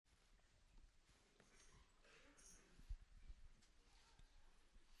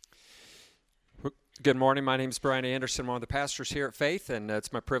Good morning. My name is Brian Anderson. I'm one of the pastors here at Faith, and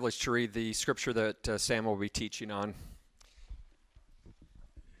it's my privilege to read the scripture that Sam will be teaching on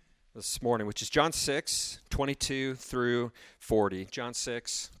this morning, which is John 6, 22 through 40. John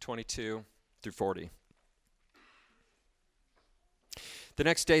 6, 22 through 40. The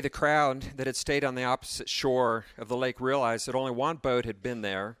next day, the crowd that had stayed on the opposite shore of the lake realized that only one boat had been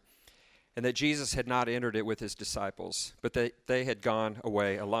there, and that Jesus had not entered it with his disciples, but they had gone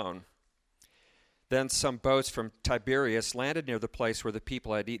away alone. Then some boats from Tiberias landed near the place where the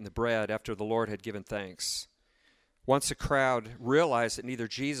people had eaten the bread after the Lord had given thanks. Once the crowd realized that neither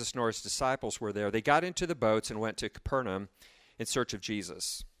Jesus nor his disciples were there, they got into the boats and went to Capernaum in search of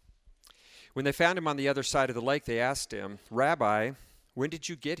Jesus. When they found him on the other side of the lake, they asked him, "Rabbi, when did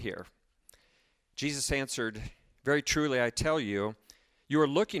you get here?" Jesus answered, "Very truly I tell you, you are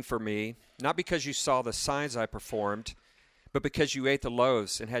looking for me, not because you saw the signs I performed, but because you ate the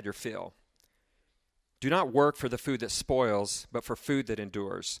loaves and had your fill. Do not work for the food that spoils, but for food that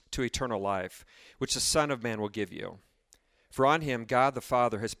endures, to eternal life, which the Son of Man will give you. For on him God the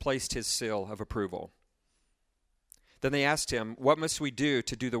Father has placed his seal of approval." Then they asked him, "What must we do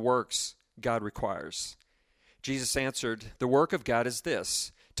to do the works God requires?" Jesus answered, "The work of God is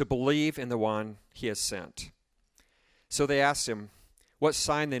this, to believe in the one he has sent." So they asked him, "What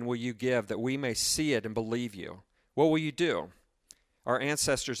sign then will you give that we may see it and believe you? What will you do? Our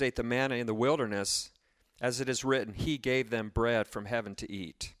ancestors ate the manna in the wilderness. As it is written, he gave them bread from heaven to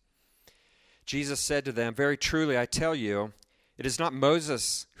eat." Jesus said to them, "Very truly I tell you, it is not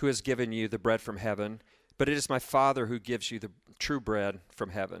Moses who has given you the bread from heaven, but it is my Father who gives you the true bread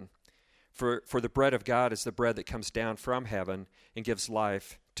from heaven. For the bread of God is the bread that comes down from heaven and gives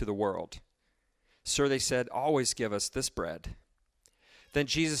life to the world." "Sir," they said, "always give us this bread." Then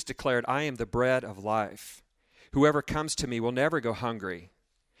Jesus declared, "I am the bread of life. Whoever comes to me will never go hungry,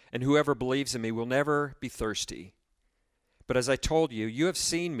 and whoever believes in me will never be thirsty. But as I told you, you have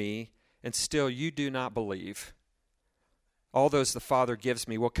seen me, and still you do not believe. All those the Father gives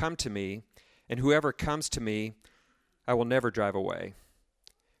me will come to me, and whoever comes to me I will never drive away.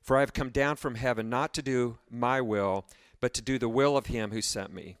 For I have come down from heaven not to do my will, but to do the will of him who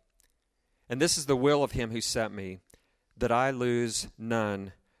sent me. And this is the will of him who sent me, that I lose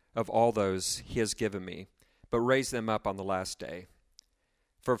none of all those he has given me, but raise them up on the last day.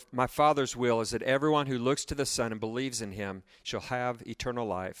 For my Father's will is that everyone who looks to the Son and believes in him shall have eternal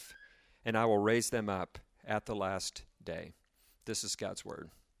life, and I will raise them up at the last day." This is God's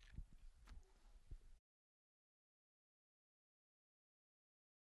word.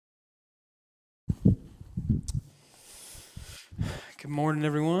 Good morning,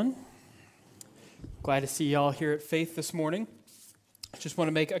 everyone. Glad to see y'all here at Faith this morning. Just want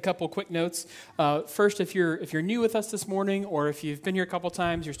to make a couple quick notes. First, if you're new with us this morning, or if you've been here a couple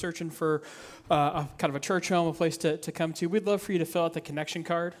times, you're searching for a kind of a church home, a place to come to, we'd love for you to fill out the connection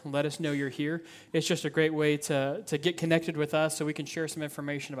card and let us know you're here. It's just a great way to get connected with us so we can share some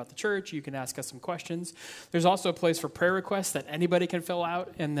information about the church. You can ask us some questions. There's also a place for prayer requests that anybody can fill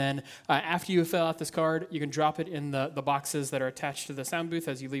out, and then after you fill out this card, you can drop it in the boxes that are attached to the sound booth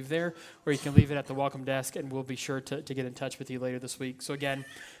as you leave there, or you can leave it at the welcome desk, and we'll be sure to get in touch with you later this week. So again,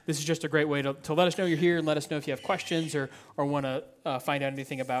 this is just a great way to let us know you're here and let us know if you have questions or want to find out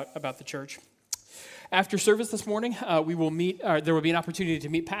anything about the church. After service this morning, we will meet. There will be an opportunity to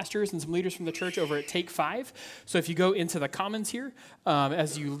meet pastors and some leaders from the church over at Take 5. So if you go into the Commons here,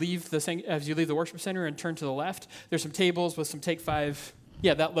 as you leave the worship center and turn to the left, there's some tables with some Take 5.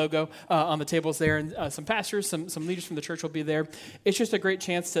 Yeah, that logo on the tables there, and some pastors, some leaders from the church will be there. It's just a great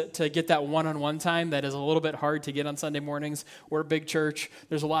chance to get that one-on-one time that is a little bit hard to get on Sunday mornings. We're a big church.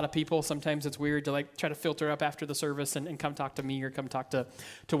 There's a lot of people. Sometimes it's weird to try to filter up after the service and come talk to me or come talk to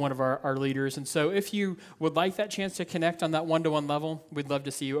one of our leaders. And so if you would like that chance to connect on that one-to-one level, we'd love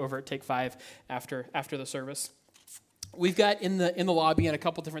to see you over at Take 5 after the service. We've got in the lobby in a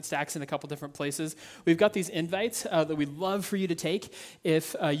couple different stacks in a couple different places. We've got these invites that we'd love for you to take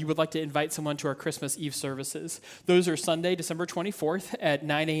if you would like to invite someone to our Christmas Eve services. Those are Sunday, December 24th at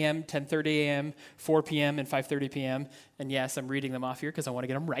 9 a.m., 10:30 a.m., 4 p.m., and 5:30 p.m. And yes, I'm reading them off here because I want to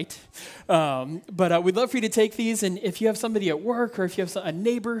get them right. But we'd love for you to take these. And if you have somebody at work or if you have a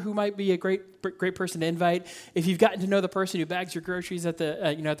neighbor who might be a great person to invite, if you've gotten to know the person who bags your groceries at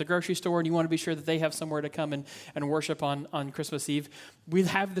the grocery store and you want to be sure that they have somewhere to come and worship worship on Christmas Eve. We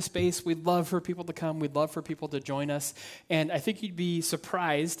have the space. We'd love for people to come. We'd love for people to join us. And I think you'd be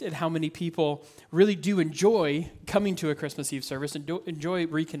surprised at how many people really do enjoy coming to a Christmas Eve service and enjoy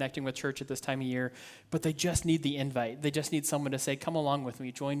reconnecting with church at this time of year, but they just need the invite. They just need someone to say, come along with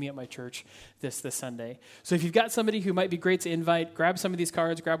me, join me at my church this Sunday. So if you've got somebody who might be great to invite, grab some of these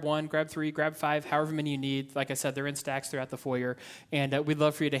cards, grab 1, grab 3, grab 5, however many you need. Like I said, they're in stacks throughout the foyer, and we'd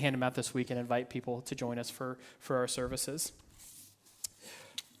love for you to hand them out this week and invite people to join us for our services.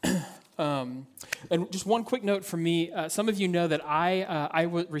 And just one quick note from me. Some of you know that I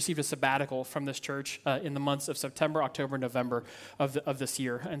received a sabbatical from this church in the months of September, October, November of this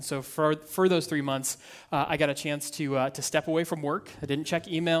year. And so for those 3 months, I got a chance to step away from work. I didn't check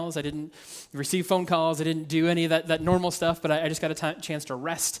emails. I didn't receive phone calls. I didn't do any of that normal stuff. But I just got a chance to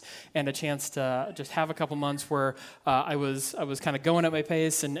rest and a chance to just have a couple months where I was kind of going at my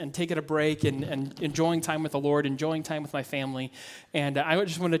pace and taking a break and enjoying time with the Lord, enjoying time with my family. And I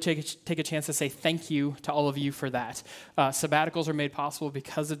just wanted to take a chance to say thank you to all of you for that. Sabbaticals are made possible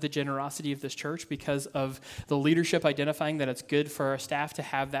because of the generosity of this church, because of the leadership identifying that it's good for our staff to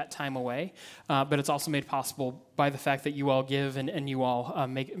have that time away, but it's also made possible by the fact that you all give and you all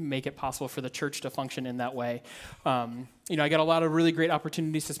make it possible for the church to function in that way. I got a lot of really great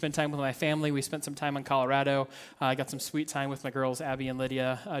opportunities to spend time with my family. We spent some time in Colorado. I got some sweet time with my girls, Abby and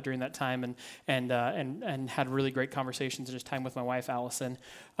Lydia, during that time, and had really great conversations and just time with my wife, Allison.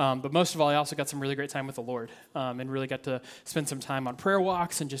 But most of all, I also got some really great time with the Lord, and really got to spend some time on prayer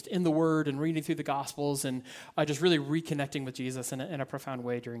walks and just in the Word and reading through the Gospels and just really reconnecting with Jesus in a profound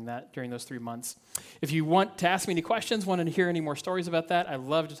way during those 3 months. If you want to ask me any questions, want to hear any more stories about that, I'd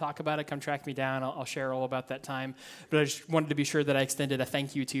love to talk about it. Come track me down. I'll share all about that time. But I just wanted to be sure that I extended a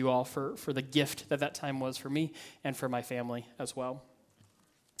thank you to you all for the gift that time was for me and for my family as well.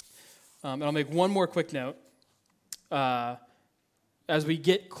 And I'll make one more quick note. As we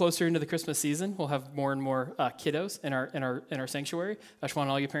get closer into the Christmas season, we'll have more and more kiddos in our sanctuary. I just want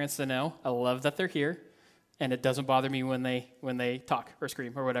all you parents to know I love that they're here, and it doesn't bother me when they talk or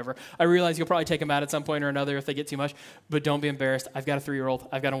scream or whatever. I realize you'll probably take them out at some point or another if they get too much, but don't be embarrassed. I've got a 3-year-old.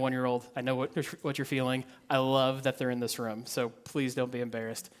 I've got a 1-year-old. I know what you're feeling. I love that they're in this room, so please don't be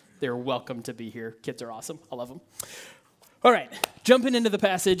embarrassed. They're welcome to be here. Kids are awesome. I love them. All right, jumping into the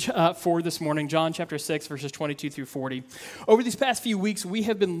passage for this morning, John chapter 6, verses 22 through 40. Over these past few weeks, we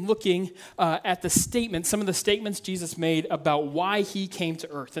have been looking at some of the statements Jesus made about why he came to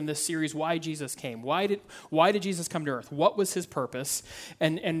earth in this series, Why Jesus Came. Why did Jesus come to earth? What was his purpose?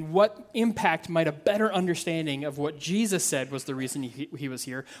 And what impact might a better understanding of what Jesus said was the reason he was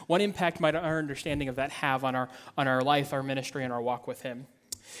here, what impact might our understanding of that have on our life, our ministry, and our walk with him?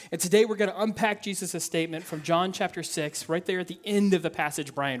 And today we're going to unpack Jesus' statement from John chapter 6, right there at the end of the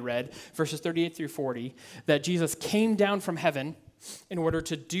passage Brian read, verses 38 through 40, that Jesus came down from heaven in order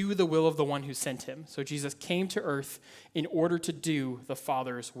to do the will of the one who sent him. So Jesus came to earth in order to do the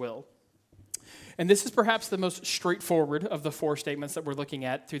Father's will. And this is perhaps the most straightforward of the 4 statements that we're looking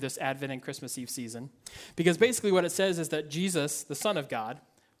at through this Advent and Christmas Eve season. Because basically what it says is that Jesus, the Son of God,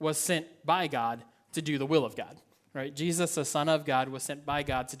 was sent by God to do the will of God. Right? Jesus, the Son of God, was sent by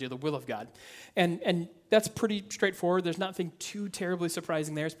God to do the will of God. And that's pretty straightforward. There's nothing too terribly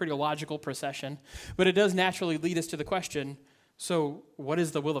surprising there. It's pretty logical procession. But it does naturally lead us to the question, so what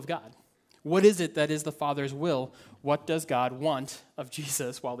is the will of God? What is it that is the Father's will? What does God want of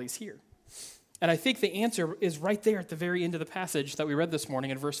Jesus while he's here? And I think the answer is right there at the very end of the passage that we read this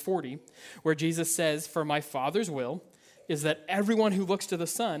morning in verse 40, where Jesus says, "For my Father's will is that everyone who looks to the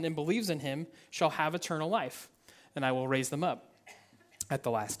Son and believes in him shall have eternal life, and I will raise them up at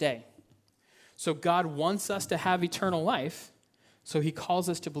the last day." So God wants us to have eternal life, so he calls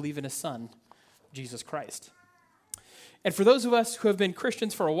us to believe in his Son, Jesus Christ. And for those of us who have been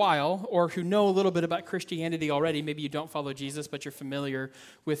Christians for a while, or who know a little bit about Christianity already, maybe you don't follow Jesus, but you're familiar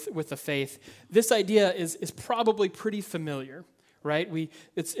with the faith, this idea is probably pretty familiar, right?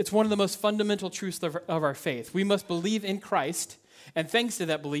 It's one of the most fundamental truths of our faith. We must believe in Christ. And thanks to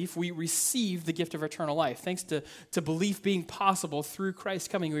that belief, we receive the gift of eternal life. Thanks to belief being possible through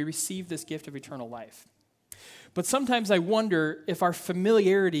Christ coming, we receive this gift of eternal life. But sometimes I wonder if our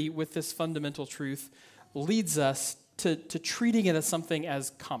familiarity with this fundamental truth leads us to treating it as something as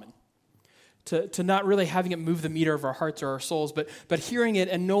common, to not really having it move the meter of our hearts or our souls, but hearing it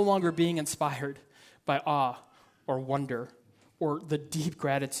and no longer being inspired by awe or wonder or the deep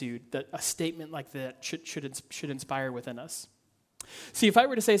gratitude that a statement like that should inspire within us. See, if I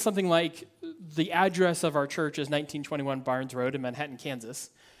were to say something like, the address of our church is 1921 Barnes Road in Manhattan, Kansas,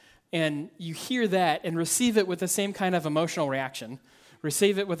 and you hear that and receive it with the same kind of emotional reaction,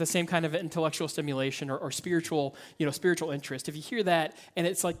 receive it with the same kind of intellectual stimulation or spiritual interest, if you hear that and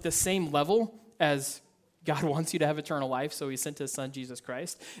it's like the same level as God wants you to have eternal life, so he sent his son, Jesus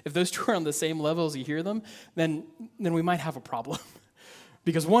Christ, if those two are on the same level as you hear them, then we might have a problem.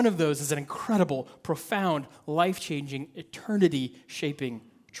 Because one of those is an incredible, profound, life-changing, eternity-shaping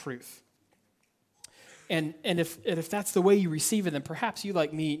truth. And if that's the way you receive it, then perhaps you,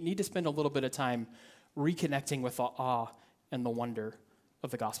 like me, need to spend a little bit of time reconnecting with the awe and the wonder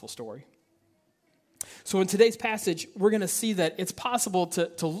of the gospel story. So in today's passage, we're going to see that it's possible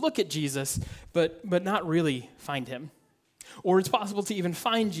to look at Jesus, but not really find him. Or it's possible to even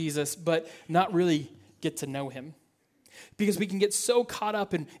find Jesus, but not really get to know him. Because we can get so caught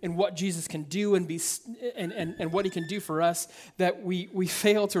up in what Jesus can do and what he can do for us that we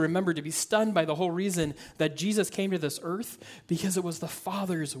fail to remember to be stunned by the whole reason that Jesus came to this earth, because it was the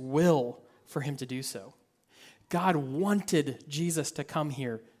Father's will for him to do so. God wanted Jesus to come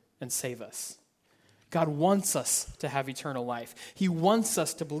here and save us. God wants us to have eternal life. He wants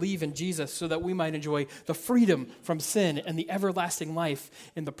us to believe in Jesus so that we might enjoy the freedom from sin and the everlasting life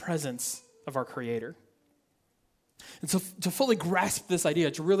in the presence of our Creator. And so to fully grasp this idea,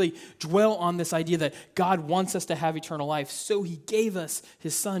 to really dwell on this idea that God wants us to have eternal life, so he gave us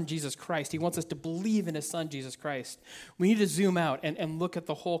his son, Jesus Christ. He wants us to believe in his son, Jesus Christ. We need to zoom out and look at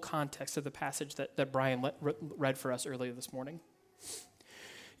the whole context of the passage that Brian read for us earlier this morning.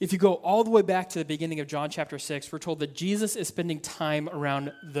 If you go all the way back to the beginning of John chapter 6, we're told that Jesus is spending time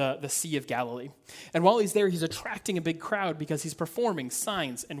around the Sea of Galilee. And while he's there, he's attracting a big crowd because he's performing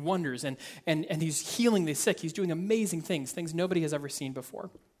signs and wonders, and he's healing the sick. He's doing amazing things nobody has ever seen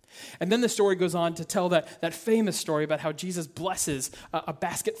before. And then the story goes on to tell that famous story about how Jesus blesses a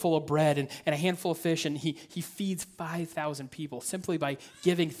basket full of bread and a handful of fish, and he feeds 5,000 people simply by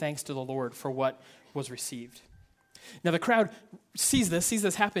giving thanks to the Lord for what was received. Now the crowd sees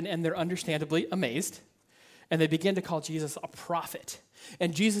this happen, and they're understandably amazed, and they begin to call Jesus a prophet.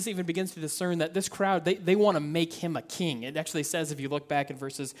 And Jesus even begins to discern that this crowd, they want to make him a king. It actually says, if you look back in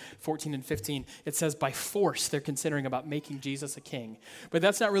verses 14 and 15, it says by force they're considering about making Jesus a king. But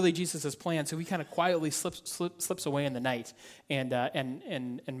that's not really Jesus' plan, so he kind of quietly slips away in the night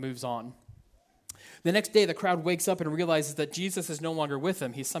and moves on. The next day, the crowd wakes up and realizes that Jesus is no longer with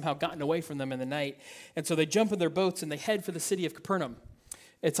them. He's somehow gotten away from them in the night. And so they jump in their boats and they head for the city of Capernaum.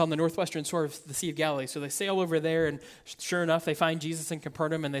 It's on the northwestern shore of the Sea of Galilee. So they sail over there, and sure enough, they find Jesus in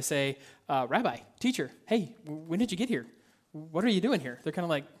Capernaum, and they say, Rabbi, teacher, hey, when did you get here? What are you doing here? They're kind of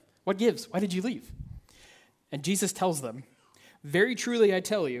like, what gives? Why did you leave? And Jesus tells them, very truly I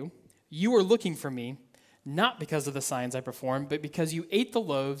tell you, you are looking for me, not because of the signs I performed, but because you ate the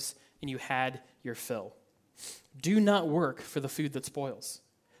loaves and you had your fill. Do not work for the food that spoils,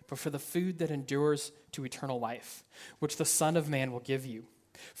 but for the food that endures to eternal life, which the Son of Man will give you.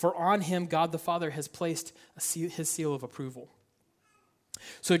 For on him God the Father has placed his seal of approval.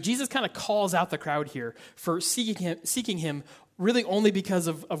 So Jesus kind of calls out the crowd here for seeking him really only because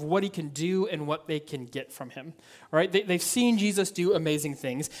of what he can do and what they can get from him. All right? They've seen Jesus do amazing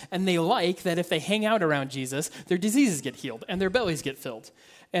things, and they like that if they hang out around Jesus, their diseases get healed and their bellies get filled.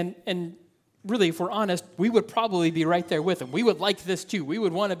 And really, if we're honest, we would probably be right there with him. We would like this too. We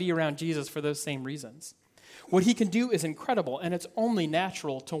would want to be around Jesus for those same reasons. What he can do is incredible, and it's only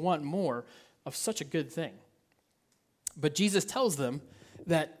natural to want more of such a good thing. But Jesus tells them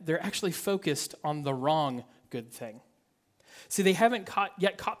that they're actually focused on the wrong good thing. See, they haven't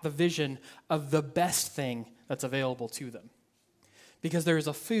yet caught the vision of the best thing that's available to them. Because there is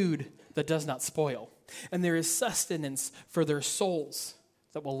a food that does not spoil, and there is sustenance for their souls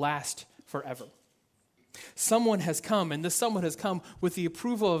that will last forever. Someone has come, and this someone has come with the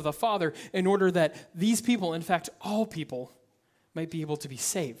approval of the Father in order that these people, in fact, all people, might be able to be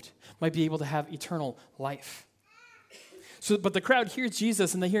saved, might be able to have eternal life. So, but the crowd hears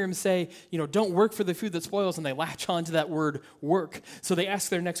Jesus, and they hear him say, don't work for the food that spoils, and they latch on to that word, work. So they ask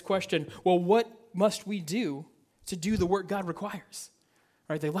their next question, well, what must we do to do the work God requires?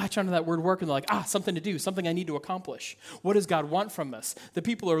 Right, they latch onto that word work and they're like, something to do, something I need to accomplish. What does God want from us? The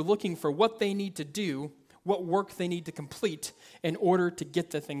people are looking for what they need to do, what work they need to complete in order to get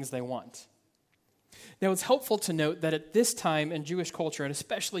the things they want. Now, it's helpful to note that at this time in Jewish culture, and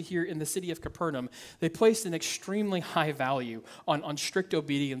especially here in the city of Capernaum, they placed an extremely high value on strict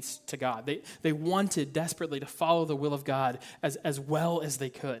obedience to God. They wanted desperately to follow the will of God as well as they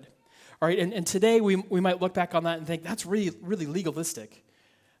could. All right, and today we might look back on that and think that's really, really legalistic.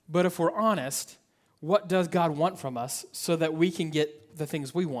 But if we're honest, what does God want from us so that we can get the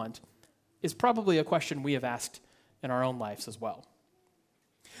things we want is probably a question we have asked in our own lives as well.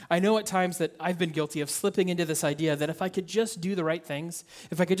 I know at times that I've been guilty of slipping into this idea that if I could just do the right things,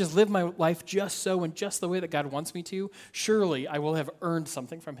 if I could just live my life just so and just the way that God wants me to, surely I will have earned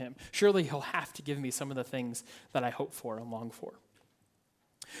something from him. Surely he'll have to give me some of the things that I hope for and long for.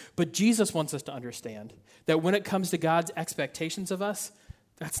 But Jesus wants us to understand that when it comes to God's expectations of us,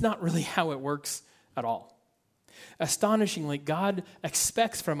 that's not really how it works at all. Astonishingly, God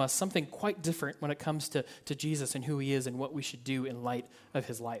expects from us something quite different when it comes to Jesus and who he is and what we should do in light of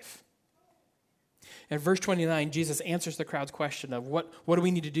his life. In verse 29, Jesus answers the crowd's question of what do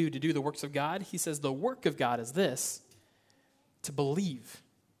we need to do the works of God? He says the work of God is this, to believe.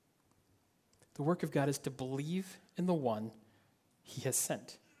 The work of God is to believe in the one he has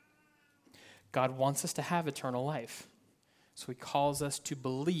sent. God wants us to have eternal life, so he calls us to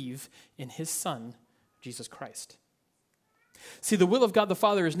believe in his Son, Jesus Christ. See, the will of God the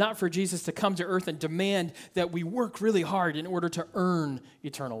Father is not for Jesus to come to earth and demand that we work really hard in order to earn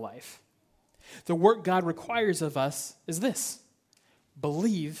eternal life. The work God requires of us is this: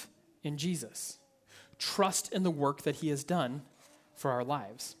 believe in Jesus. Trust in the work that he has done for our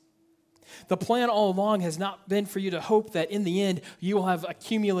lives. The plan all along has not been for you to hope that in the end you will have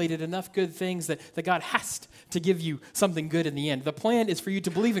accumulated enough good things that God has to give you something good in the end. The plan is for you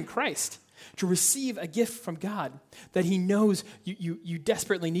to believe in Christ, to receive a gift from God that he knows you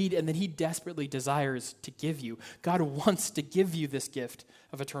desperately need and that he desperately desires to give you. God wants to give you this gift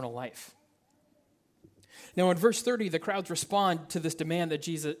of eternal life. Now in verse 30, the crowds respond to this demand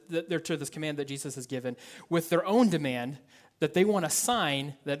to this command that Jesus has given with their own demand that they want a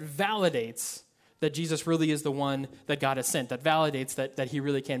sign that validates that Jesus really is the one that God has sent, that validates that he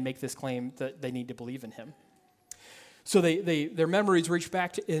really can make this claim that they need to believe in him. So their memories reach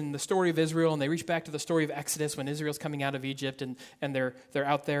back in the story of Israel, and they reach back to the story of Exodus when Israel's coming out of Egypt, and they're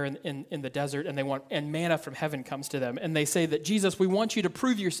out there in the desert, and manna from heaven comes to them. And they say that, Jesus, we want you to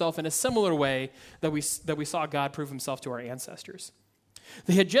prove yourself in a similar way that we saw God prove himself to our ancestors.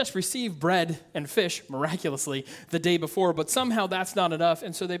 They had just received bread and fish, miraculously, the day before, but somehow that's not enough.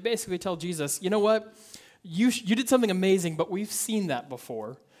 And so they basically tell Jesus, you know what? You did something amazing, but we've seen that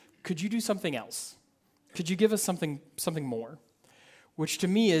before. Could you do something else? Could you give us something more? Which to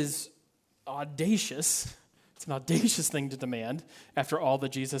me is audacious. It's an audacious thing to demand after all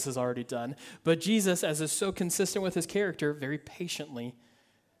that Jesus has already done. But Jesus, as is so consistent with his character, very patiently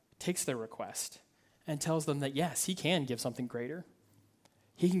takes their request and tells them that yes, he can give something greater.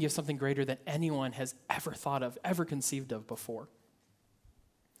 He can give something greater than anyone has ever thought of, ever conceived of before.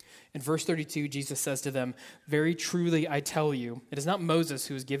 In verse 32, Jesus says to them, very truly I tell you, it is not Moses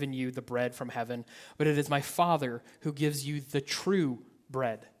who has given you the bread from heaven, but it is my Father who gives you the true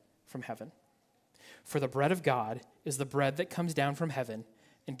bread from heaven. For the bread of God is the bread that comes down from heaven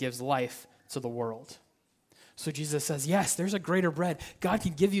and gives life to the world. So Jesus says, yes, there's a greater bread. God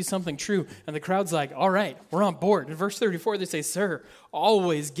can give you something true. And the crowd's like, all right, we're on board. In verse 34, they say, sir,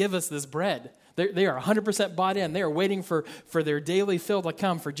 always give us this bread. They are 100% bought in. They are waiting for their daily fill to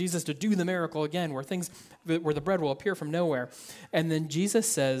come, for Jesus to do the miracle again, where the bread will appear from nowhere. And then Jesus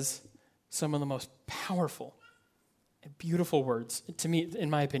says some of the most powerful and beautiful words, to me, in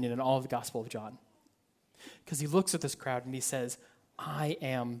my opinion, in all of the Gospel of John. Because he looks at this crowd and he says, I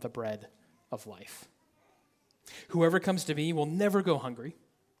am the bread of life. Whoever comes to me will never go hungry,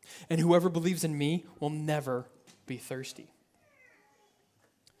 and whoever believes in me will never be thirsty.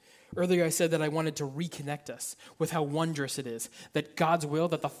 Earlier I said that I wanted to reconnect us with how wondrous it is that God's will,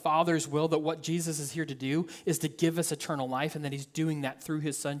 that the Father's will, that what Jesus is here to do is to give us eternal life, and that he's doing that through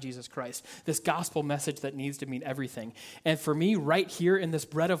his Son, Jesus Christ. This gospel message that needs to mean everything. And for me, right here in this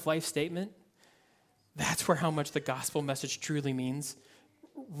bread of life statement, that's where how much the gospel message truly means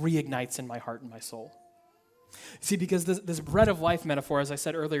reignites in my heart and my soul. See, because this bread of life metaphor, as I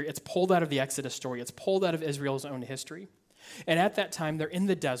said earlier, it's pulled out of the Exodus story. It's pulled out of Israel's own history. And at that time, they're in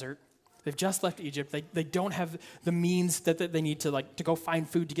the desert. They've just left Egypt. They don't have the means that they need to go find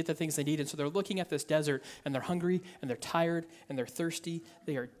food to get the things they need. And so they're looking at this desert, and they're hungry, and they're tired, and they're thirsty.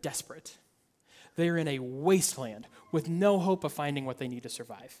 They are desperate. They are in a wasteland with no hope of finding what they need to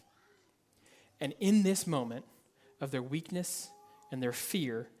survive. And in this moment of their weakness and their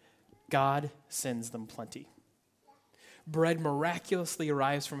fear, God sends them plenty. Bread miraculously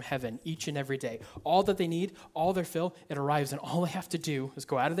arrives from heaven each and every day. All that they need, all their fill, it arrives, and all they have to do is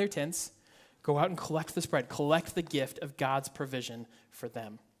go out of their tents, go out and collect this bread, collect the gift of God's provision for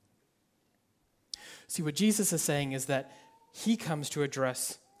them. See, what Jesus is saying is that he comes to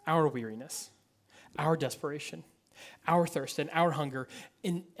address our weariness, our desperation, our thirst, and our hunger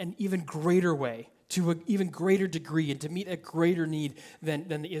in an even greater way, to an even greater degree, and to meet a greater need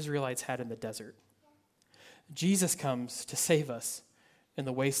than the Israelites had in the desert. Jesus comes to save us in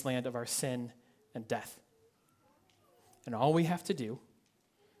the wasteland of our sin and death. And all we have to do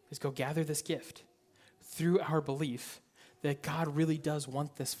is go gather this gift through our belief that God really does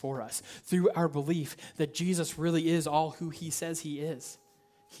want this for us, through our belief that Jesus really is all who he says he is.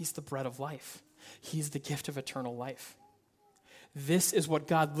 He's the bread of life. He's the gift of eternal life. This is what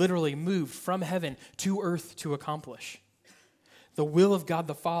God literally moved from heaven to earth to accomplish. The will of God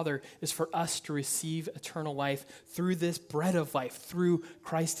the Father is for us to receive eternal life through this bread of life, through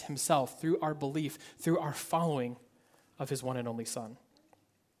Christ himself, through our belief, through our following of his one and only Son.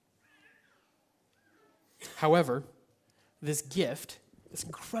 However, this gift, this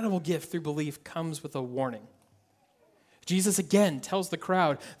incredible gift through belief, comes with a warning. Jesus again tells the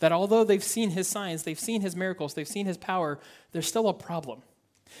crowd that although they've seen his signs, they've seen his miracles, they've seen his power, there's still a problem.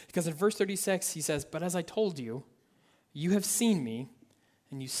 Because in verse 36, he says, "But as I told you, you have seen me,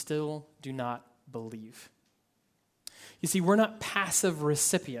 and you still do not believe." You see, we're not passive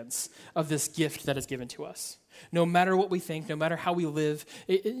recipients of this gift that is given to us. No matter what we think, no matter how we live,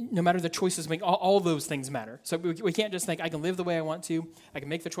 no matter the choices we make, all those things matter. So we can't just think, I can live the way I want to, I can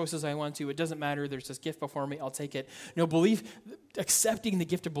make the choices I want to, it doesn't matter, there's this gift before me, I'll take it. No, belief, accepting the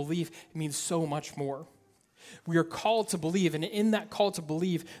gift of belief means so much more. We are called to believe, and in that call to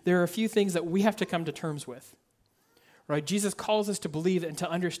believe, there are a few things that we have to come to terms with. Right? Jesus calls us to believe and to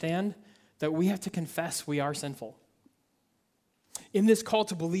understand that we have to confess we are sinful. In this call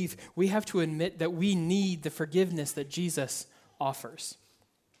to belief, we have to admit that we need the forgiveness that Jesus offers.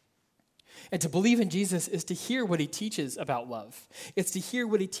 And to believe in Jesus is to hear what he teaches about love. It's to hear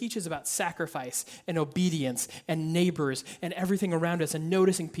what he teaches about sacrifice and obedience and neighbors and everything around us and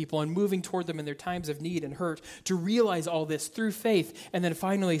noticing people and moving toward them in their times of need and hurt, to realize all this through faith and then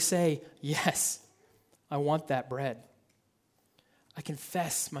finally say, yes, I want that bread. I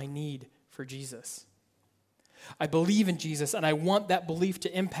confess my need for Jesus. I believe in Jesus, and I want that belief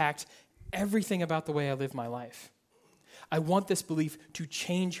to impact everything about the way I live my life. I want this belief to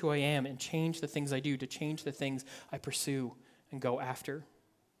change who I am and change the things I do, to change the things I pursue and go after.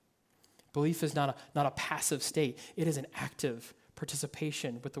 Belief is not a passive state. It is an active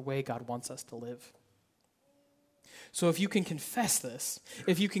participation with the way God wants us to live. So if you can confess this,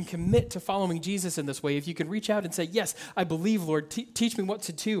 if you can commit to following Jesus in this way, if you can reach out and say, yes, I believe, Lord, teach me what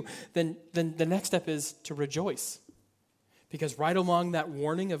to do, then the next step is to rejoice. Because right along that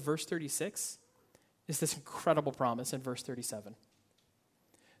warning of verse 36 is this incredible promise in verse 37.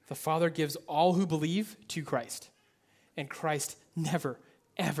 The Father gives all who believe to Christ, and Christ never,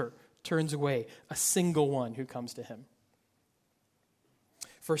 ever turns away a single one who comes to him.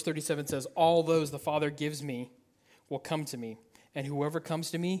 Verse 37 says, all those the Father gives me will come to me, and whoever comes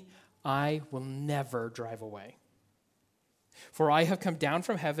to me, I will never drive away. For I have come down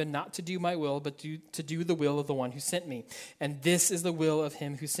from heaven not to do my will, but to do the will of the one who sent me. And this is the will of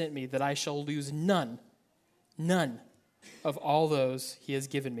him who sent me, that I shall lose none of all those he has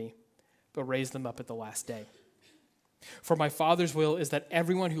given me, but raise them up at the last day. For my Father's will is that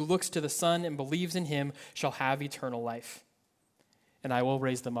everyone who looks to the Son and believes in him shall have eternal life, and I will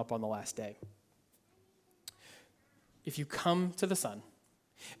raise them up on the last day. If you come to the Son,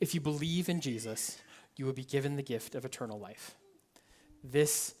 if you believe in Jesus, you will be given the gift of eternal life.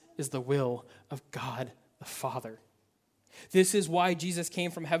 This is the will of God the Father. This is why Jesus came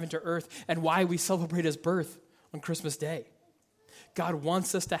from heaven to earth and why we celebrate his birth on Christmas Day. God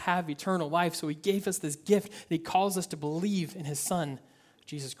wants us to have eternal life, so he gave us this gift, and he calls us to believe in his Son,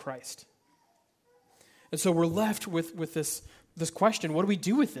 Jesus Christ. And so we're left with this question, what do we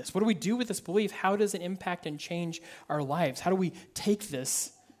do with this? What do we do with this belief? How does it impact and change our lives? How do we take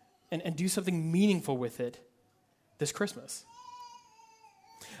this and do something meaningful with it this Christmas?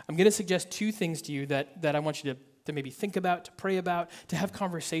 I'm going to suggest two things to you that I want you to maybe think about, to pray about, to have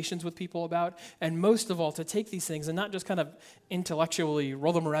conversations with people about, and most of all, to take these things and not just kind of intellectually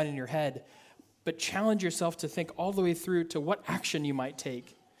roll them around in your head, but challenge yourself to think all the way through to what action you might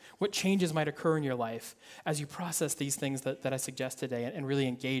take, what changes might occur in your life as you process these things that I suggest today and really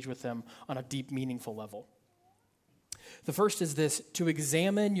engage with them on a deep, meaningful level. The first is this: to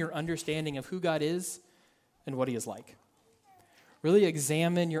examine your understanding of who God is and what he is like. Really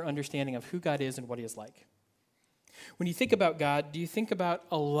examine your understanding of who God is and what he is like. When you think about God, do you think about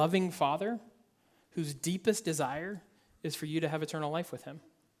a loving Father whose deepest desire is for you to have eternal life with him?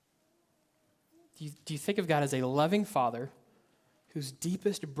 Do you think of God as a loving Father whose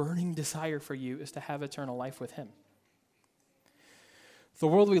deepest burning desire for you is to have eternal life with him? The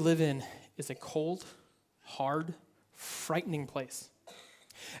world we live in is a cold, hard, frightening place.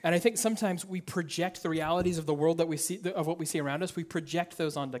 And I think sometimes we project the realities of the world that we see, of what we see around us, we project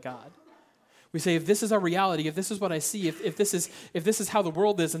those onto God. We say, if this is our reality, if this is what I see, if this is how the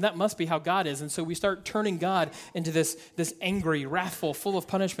world is, then that must be how God is. And so we start turning God into this angry, wrathful, full of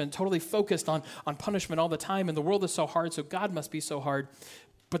punishment, totally focused on punishment all the time. And the world is so hard, so God must be so hard.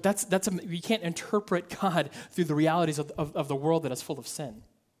 But we can't interpret God through the realities of the world that is full of sin.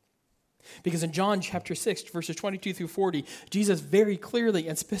 Because in John chapter 6, verses 22 through 40, Jesus very clearly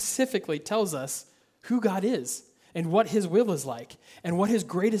and specifically tells us who God is and what his will is like and what his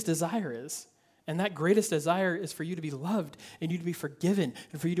greatest desire is. And that greatest desire is for you to be loved and you to be forgiven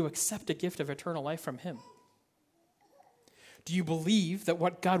and for you to accept a gift of eternal life from him. Do you believe that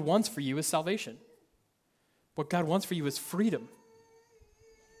what God wants for you is salvation? What God wants for you is freedom?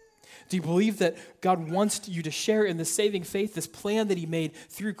 Do you believe that God wants you to share in the saving faith, this plan that he made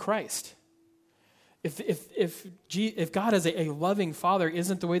through Christ? If God as a loving father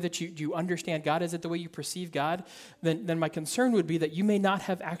isn't the way that you understand God, isn't the way you perceive God, then my concern would be that you may not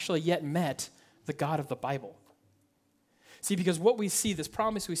have actually yet met the God of the Bible. See, because what we see, this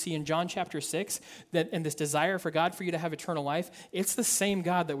promise we see in John chapter 6, and this desire for God for you to have eternal life, it's the same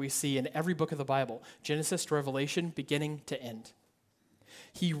God that we see in every book of the Bible, Genesis to Revelation, beginning to end.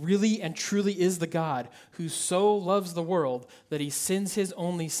 He really and truly is the God who so loves the world that he sends his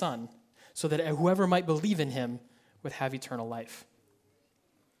only Son so that whoever might believe in him would have eternal life.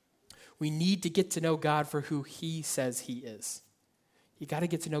 We need to get to know God for who he says he is. You got to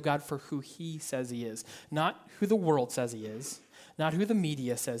get to know God for who he says he is, not who the world says he is, not who the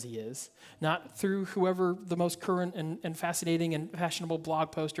media says he is, not through whoever the most current and fascinating and fashionable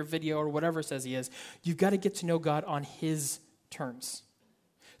blog post or video or whatever says he is. You've got to get to know God on his terms,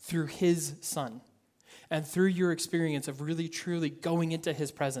 through his Son, and through your experience of really, truly going into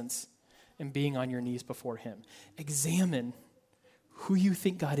his presence and being on your knees before him. Examine who you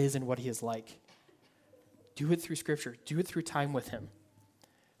think God is and what he is like. Do it through Scripture. Do it through time with him.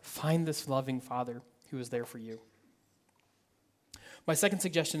 Find this loving Father who is there for you. My second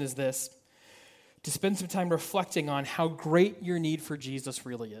suggestion is this: to spend some time reflecting on how great your need for Jesus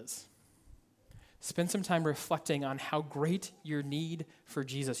really is. Spend some time reflecting on how great your need for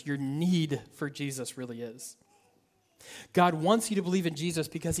Jesus really is. God wants you to believe in Jesus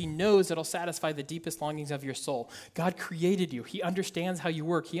because he knows it'll satisfy the deepest longings of your soul. God created you. He understands how you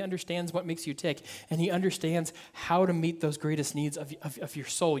work. He understands what makes you tick. And he understands how to meet those greatest needs of your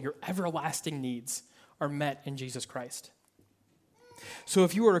soul. Your everlasting needs are met in Jesus Christ. So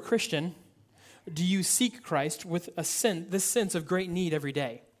if you are a Christian, do you seek Christ with this sense of great need every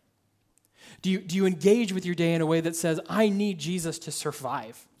day? Do you engage with your day in a way that says, I need Jesus to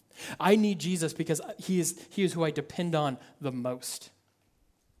survive? I need Jesus because he is who I depend on the most.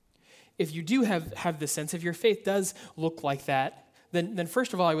 If you do have this sense, if your faith does look like that, then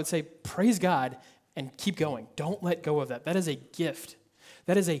first of all, I would say praise God and keep going. Don't let go of that. That is a gift.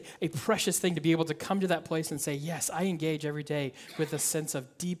 That is a precious thing to be able to come to that place and say, yes, I engage every day with a sense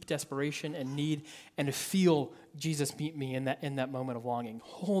of deep desperation and need and to feel Jesus meet me in that moment of longing.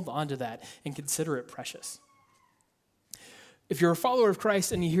 Hold on to that and consider it precious. If you're a follower of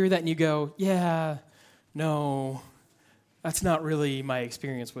Christ and you hear that and you go, yeah, no, that's not really my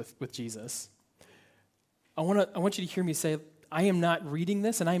experience with Jesus, I want you to hear me say, I am not reading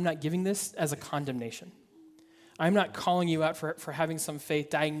this and I am not giving this as a condemnation. I'm not calling you out for having some faith,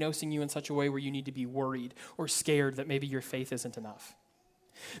 diagnosing you in such a way where you need to be worried or scared that maybe your faith isn't enough.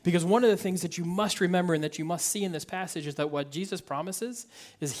 Because one of the things that you must remember and that you must see in this passage is that what Jesus promises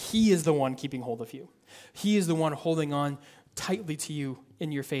is he is the one keeping hold of you. He is the one holding on tightly to you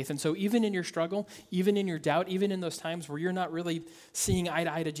in your faith. And so even in your struggle, even in your doubt, even in those times where you're not really seeing eye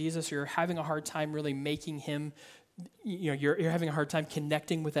to eye to Jesus or you're having a hard time really making him, you're having a hard time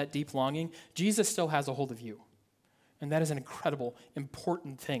connecting with that deep longing, Jesus still has a hold of you. And that is an incredible,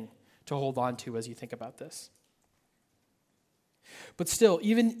 important thing to hold on to as you think about this. But still,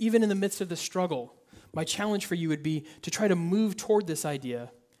 even in the midst of the struggle, my challenge for you would be to try to move toward this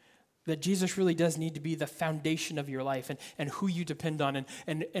idea that Jesus really does need to be the foundation of your life and who you depend on,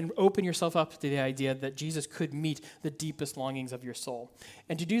 and open yourself up to the idea that Jesus could meet the deepest longings of your soul.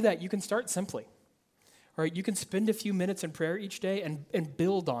 And to do that, you can start simply. All right, you can spend a few minutes in prayer each day and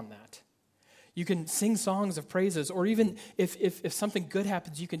build on that. You can sing songs of praises, or even if something good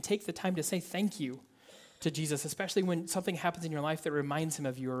happens, you can take the time to say thank you to Jesus, especially when something happens in your life that reminds him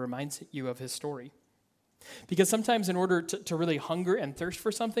of you or reminds you of his story. Because sometimes in order to really hunger and thirst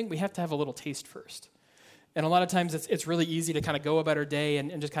for something, we have to have a little taste first. And a lot of times it's really easy to kind of go about our day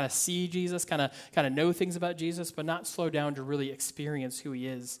and just kind of see Jesus, kind of know things about Jesus, but not slow down to really experience who he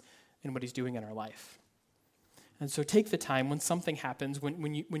is and what he's doing in our life. And so take the time when something happens,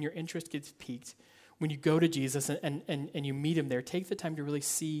 when your interest gets piqued, when you go to Jesus and you meet him there, take the time to really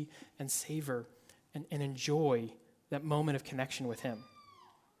see and savor and enjoy that moment of connection with him.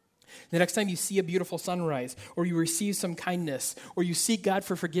 The next time you see a beautiful sunrise, or you receive some kindness, or you seek God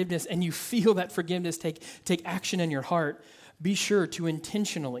for forgiveness and you feel that forgiveness take action in your heart, be sure to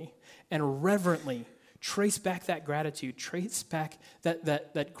intentionally and reverently trace back that gratitude, trace back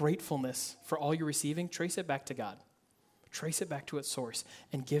that gratefulness for all you're receiving, trace it back to God. Trace it back to its source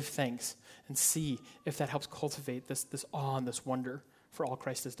and give thanks and see if that helps cultivate this awe and this wonder for all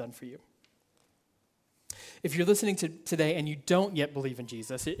Christ has done for you. If you're listening to today and you don't yet believe in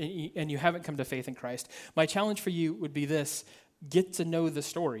Jesus and you haven't come to faith in Christ, my challenge for you would be this: get to know the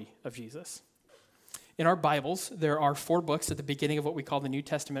story of Jesus. In our Bibles, there are 4 books at the beginning of what we call the New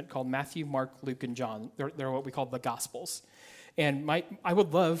Testament called Matthew, Mark, Luke, and John. They're what we call the Gospels. And I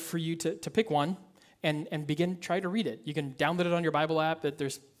would love for you to pick one and try to read it. You can download it on your Bible app.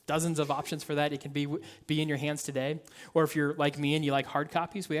 There's dozens of options for that. It can be in your hands today. Or if you're like me and you like hard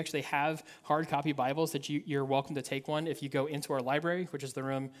copies, we actually have hard copy Bibles that you're welcome to take one. If you go into our library, which is the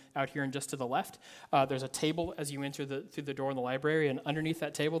room out here and just to the left, there's a table as you enter through the door in the library, and underneath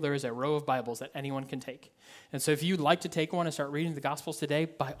that table there is a row of Bibles that anyone can take. And so if you'd like to take one and start reading the Gospels today,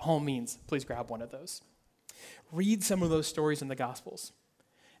 by all means, please grab one of those. Read some of those stories in the Gospels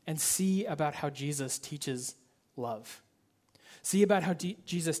and see about how Jesus teaches love. See about how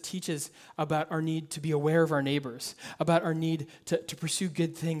Jesus teaches about our need to be aware of our neighbors, about our need to pursue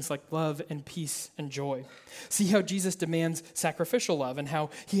good things like love and peace and joy. See how Jesus demands sacrificial love and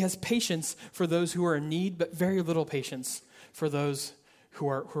how he has patience for those who are in need, but very little patience for those who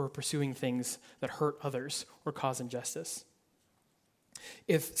are pursuing things that hurt others or cause injustice.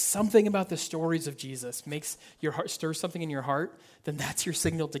 If something about the stories of Jesus makes your heart stir something in your heart, then that's your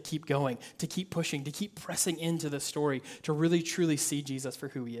signal to keep going, to keep pushing, to keep pressing into the story, to really truly see Jesus for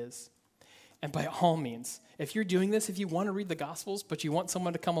who he is. And by all means, if you're doing this, if you want to read the Gospels, but you want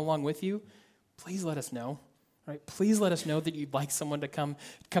someone to come along with you, please let us know. Right? Please let us know that you'd like someone to come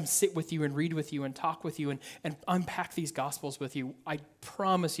sit with you and read with you and talk with you and unpack these Gospels with you. I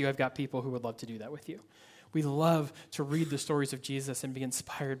promise you I've got people who would love to do that with you. We love to read the stories of Jesus and be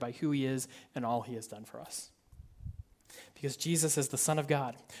inspired by who he is and all he has done for us. Because Jesus is the Son of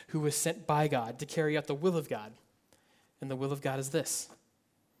God who was sent by God to carry out the will of God. And the will of God is this: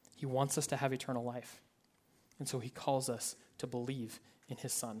 he wants us to have eternal life. And so he calls us to believe in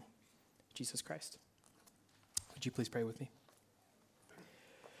his Son, Jesus Christ. Would you please pray with me?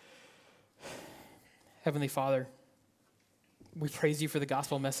 Heavenly Father, we praise you for the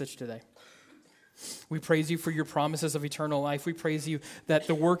gospel message today. We praise you for your promises of eternal life. We praise you that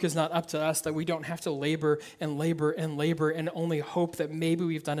the work is not up to us, that we don't have to labor and labor and labor and only hope that maybe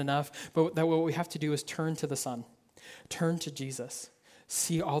we've done enough, but that what we have to do is turn to the Son, turn to Jesus,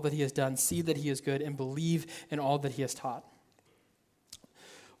 see all that he has done, see that he is good, and believe in all that he has taught.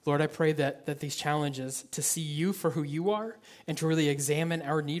 Lord, I pray that these challenges to see you for who you are and to really examine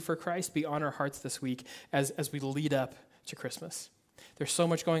our need for Christ be on our hearts this week as we lead up to Christmas. There's so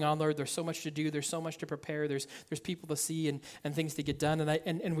much going on, Lord. There's so much to do. There's so much to prepare. There's people to see and things to get done.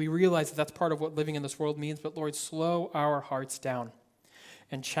 And we realize that that's part of what living in this world means. But Lord, slow our hearts down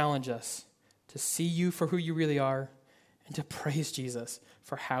and challenge us to see you for who you really are and to praise Jesus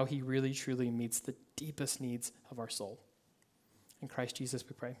for how he really, truly meets the deepest needs of our soul. In Christ Jesus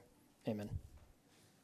we pray. Amen.